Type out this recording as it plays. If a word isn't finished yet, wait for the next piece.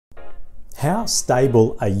How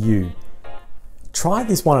stable are you? Try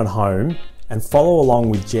this one at home and follow along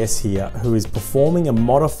with Jess here, who is performing a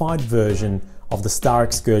modified version of the Star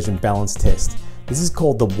Excursion balance test. This is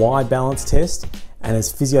called the Y balance test, and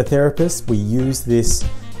as physiotherapists, we use this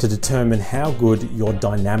to determine how good your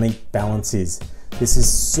dynamic balance is. This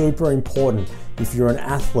is super important if you're an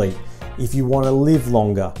athlete, if you want to live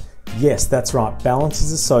longer. Yes, that's right, balance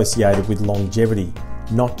is associated with longevity,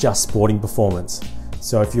 not just sporting performance.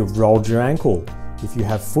 So if you've rolled your ankle, if you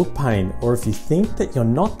have foot pain, or if you think that you're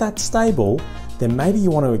not that stable, then maybe you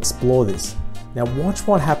want to explore this. Now watch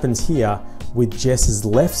what happens here with Jess's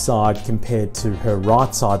left side compared to her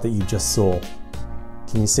right side that you just saw.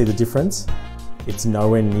 Can you see the difference? It's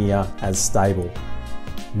nowhere near as stable.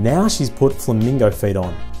 Now she's put flamingo feet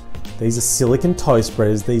on. These are silicone toe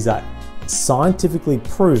spreaders. These are scientifically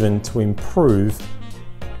proven to improve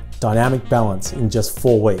dynamic balance in just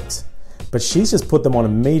 4 weeks. But she's just put them on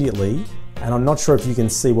immediately, and I'm not sure if you can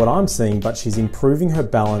see what I'm seeing, but she's improving her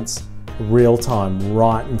balance real time,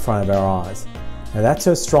 right in front of our eyes. Now that's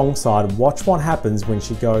her strong side. Watch what happens when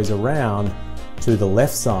she goes around to the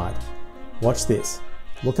left side. Watch this.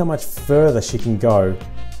 Look how much further she can go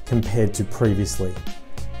compared to previously.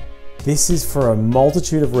 This is for a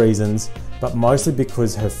multitude of reasons, but mostly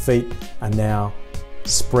because her feet are now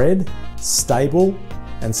spread, stable,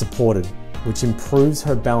 and supported, which improves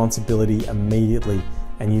her balance ability immediately.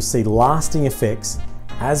 And you see lasting effects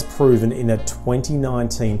as proven in a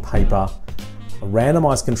 2019 paper, a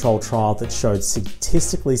randomized controlled trial that showed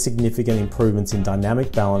statistically significant improvements in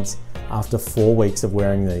dynamic balance after 4 weeks of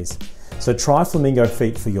wearing these. So try flamingo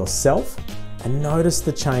feet for yourself and notice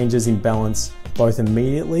the changes in balance both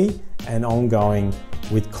immediately and ongoing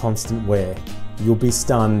with constant wear. You'll be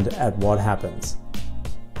stunned at what happens.